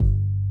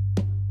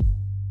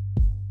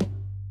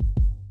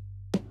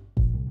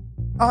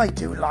I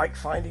do like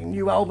finding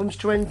new albums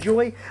to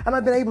enjoy, and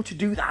I've been able to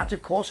do that,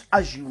 of course,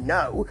 as you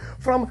know,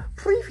 from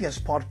previous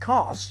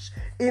podcasts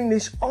in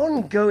this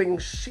ongoing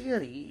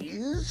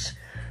series,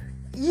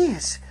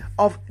 yes,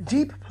 of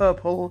Deep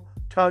Purple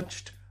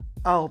touched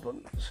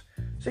albums.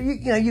 So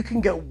you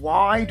can go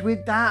wide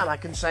with that, and I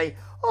can say,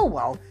 oh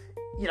well,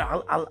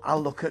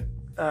 I'll look at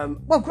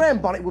Graham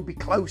Bonnet would be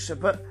closer,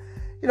 but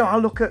I'll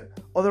look at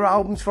other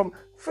albums from,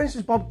 for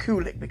instance, Bob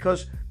Kulick,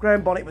 because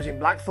Graham Bonnet was in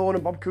Blackthorn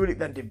and Bob Kulick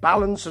then did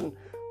Balance, and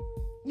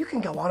you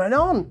can go on and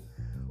on.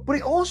 But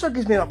it also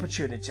gives me an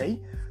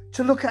opportunity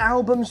to look at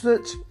albums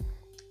that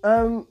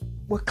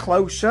were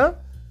closer,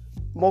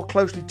 more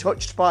closely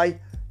touched by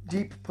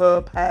Deep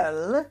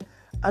Purple,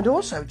 and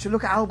also to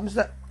look at albums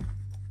that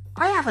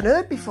I haven't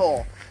heard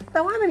before.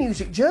 Now, I'm a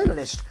music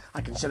journalist,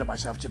 I consider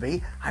myself to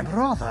be. I'm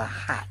rather a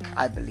hack,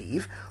 I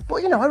believe.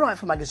 But, I write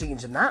for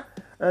magazines and that,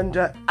 and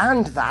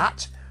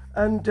that,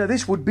 and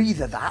this would be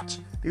the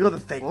other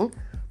thing.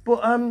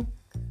 But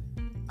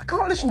I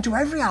can't listen to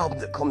every album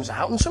that comes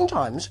out, and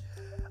sometimes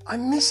I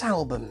miss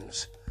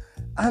albums.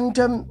 And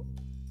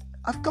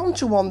I've gone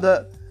to one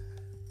that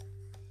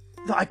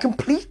I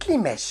completely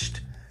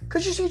missed.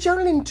 Because you see, Joe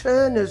Lynn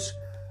Turner's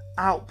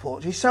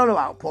output, his solo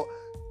output,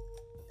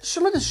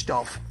 some of the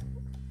stuff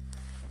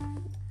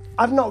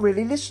I've not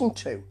really listened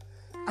to.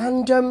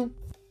 And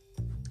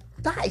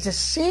that is a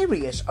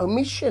serious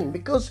omission,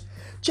 because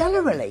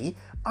generally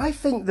I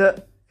think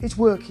that his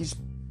work is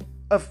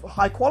of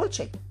high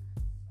quality.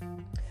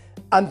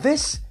 And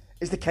this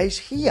is the case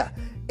here.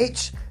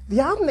 It's the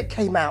album that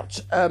came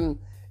out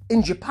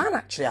in Japan,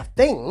 actually, I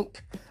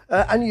think,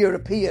 and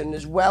European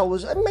as well,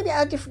 was maybe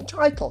a different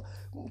title.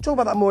 We'll talk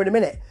about that more in a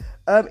minute.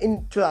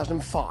 In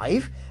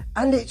 2005,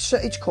 and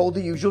it's called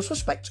The Usual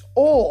Suspects,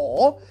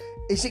 or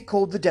is it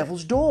called The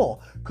Devil's Door?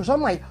 Because on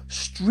my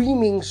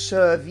streaming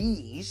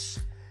service,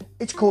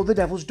 it's called The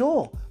Devil's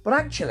Door, but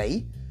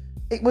actually,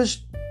 it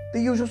was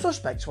The Usual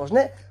Suspects, wasn't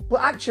it?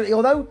 But actually,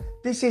 although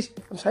this is,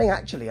 I'm saying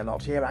actually a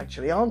lot here,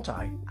 actually, aren't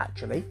I?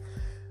 Actually,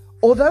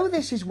 although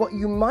this is what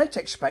you might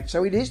expect,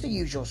 so it is The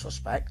Usual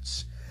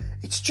Suspects,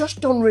 it's just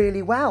done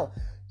really well.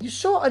 You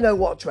sort of know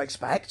what to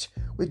expect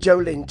with Joe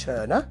Lynn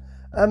Turner.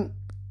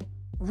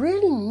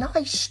 Really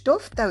nice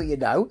stuff, though,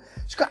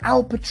 It's got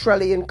Al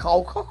Pitrelli and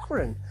Carl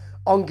Cochran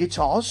on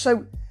guitars,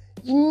 so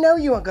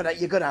you're gonna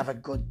have a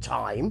good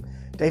time.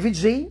 David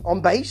Z on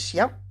bass,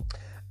 yeah.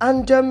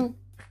 And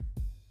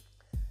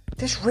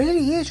this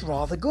really is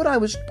rather good. I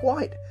was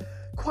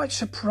quite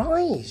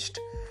surprised.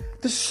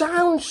 The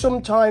sound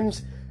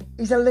sometimes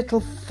is a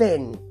little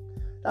thin.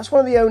 That's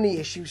one of the only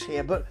issues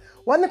here, but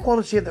when the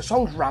quality of the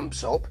songs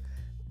ramps up,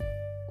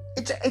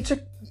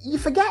 you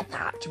forget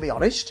that, to be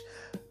honest.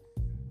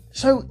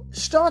 So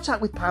start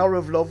out with Power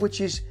of Love, which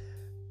is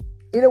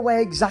in a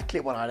way exactly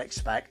what I'd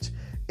expect.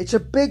 It's a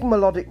big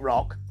melodic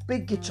rock,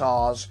 big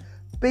guitars,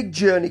 big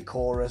Journey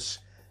chorus.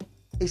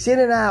 It's in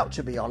and out,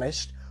 to be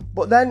honest.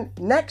 But then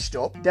next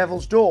up,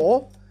 Devil's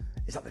Door,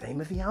 is that the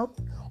name of the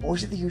album? Or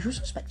is it The Usual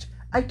Suspects?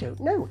 I don't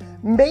know.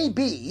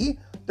 Maybe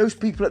those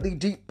people at the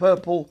Deep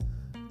Purple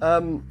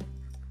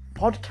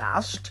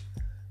podcast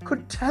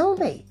could tell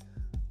me.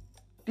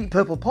 Deep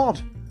Purple Pod.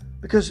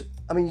 Because,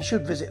 you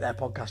should visit their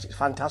podcast. It's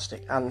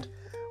fantastic. And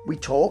we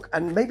talk,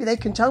 and maybe they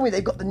can tell me.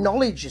 They've got the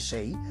knowledge, you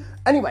see.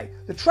 Anyway,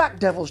 the track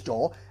Devil's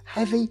Door,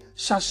 heavy,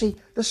 sassy.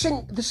 The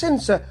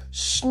synths are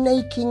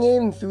snaking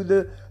in through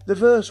the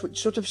verse,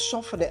 which sort of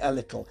soften it a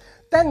little.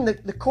 Then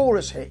the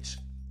chorus hits.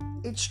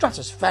 It's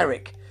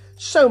stratospheric.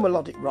 So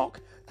melodic rock.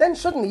 Then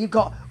suddenly you've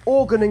got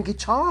organ and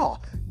guitar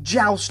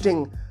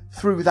jousting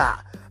through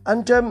that.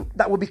 And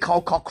that would be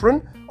Carl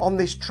Cochran on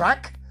this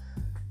track.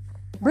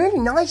 Really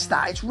nice,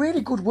 that. It's really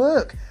good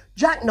work.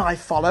 Jackknife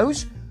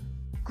follows.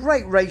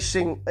 Great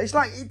racing.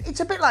 It's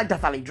a bit like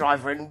Death Alley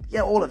Driver and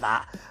all of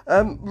that.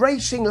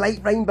 Racing, late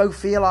rainbow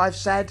feel, I've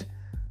said.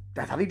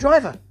 Death Alley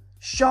Driver.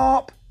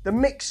 Sharp. The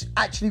mix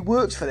actually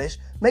works for this.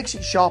 Makes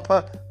it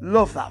sharper.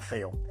 Love that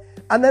feel.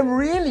 And then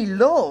really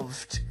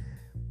loved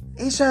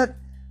is a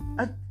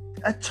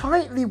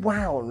tightly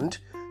wound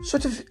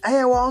sort of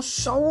AOR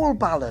soul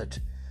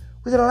ballad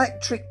with an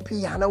electric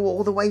piano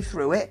all the way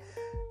through it.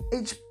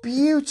 It's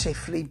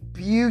beautifully,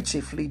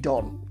 beautifully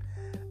done.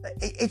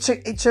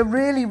 It's a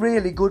really,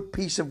 really good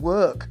piece of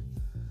work.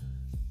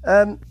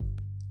 I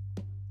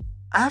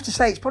have to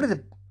say, I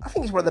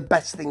think it's one of the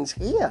best things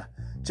here,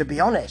 to be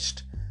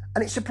honest.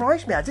 And it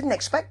surprised me. I didn't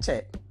expect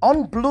it.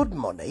 On Blood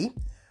Money,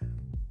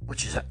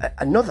 which is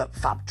another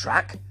fab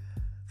track,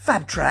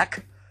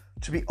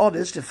 to be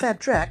honest, a fab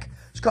track.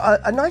 It's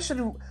got a nice sort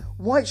of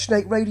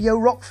Whitesnake radio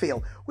rock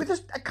feel with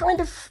a kind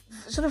of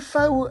sort of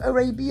faux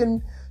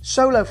Arabian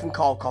solo from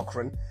Carl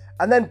Cochran,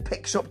 and then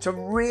picks up to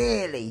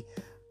really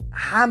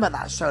hammer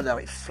that solo.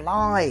 It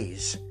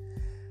flies.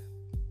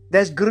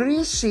 There's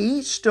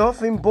greasy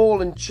stuff in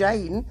Ball and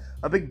Chain,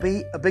 a big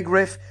beat, a big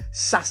riff,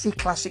 sassy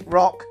classic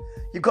rock.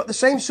 You've got the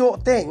same sort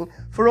of thing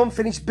for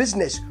Unfinished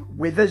Business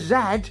with a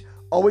Z.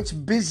 Oh, it's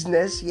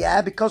business,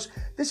 yeah, because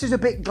this is a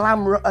bit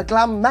glam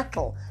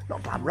metal,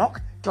 not glam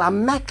rock,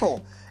 glam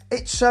metal.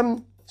 It's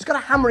got a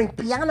hammering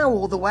piano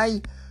all the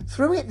way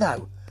through it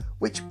though,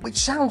 which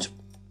sounds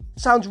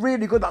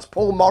really good. That's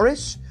Paul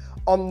Morris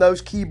on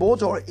those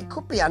keyboards, or it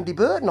could be Andy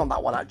Burton on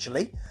that one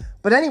actually.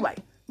 But anyway,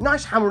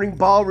 nice hammering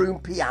barroom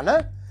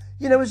piano,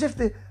 as if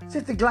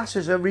the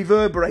glasses are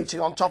reverberating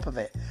on top of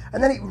it,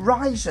 and then it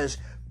rises,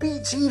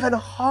 beats even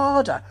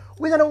harder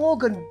with an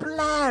organ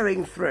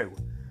blaring through.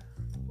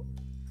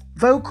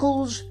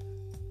 Vocals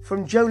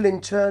from Joe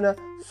Lynn Turner,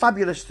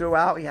 fabulous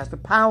throughout. He has the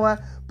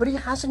power, but he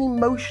has an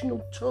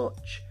emotional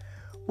touch,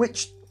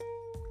 which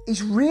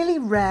is really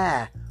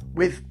rare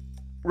with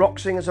rock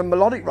singers and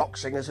melodic rock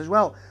singers as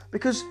well,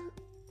 because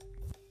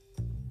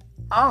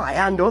I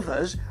and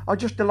others are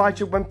just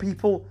delighted when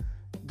people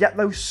get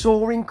those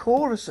soaring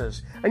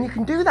choruses, and you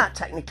can do that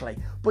technically,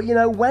 but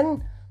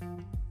when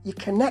you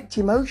connect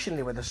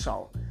emotionally with a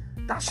song,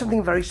 that's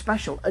something very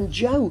special, and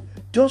Joe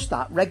does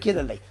that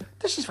regularly.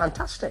 This is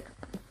fantastic.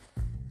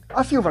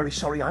 I feel very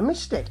sorry I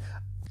missed it,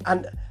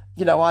 and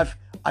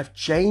I've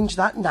changed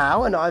that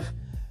now, and I've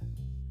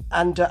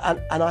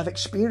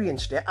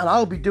experienced it, and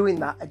I'll be doing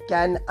that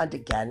again and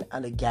again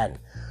and again,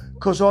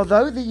 because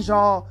although these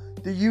are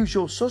the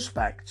usual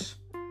suspects,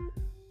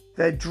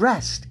 they're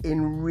dressed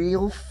in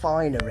real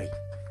finery.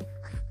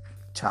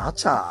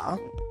 Ta-ta.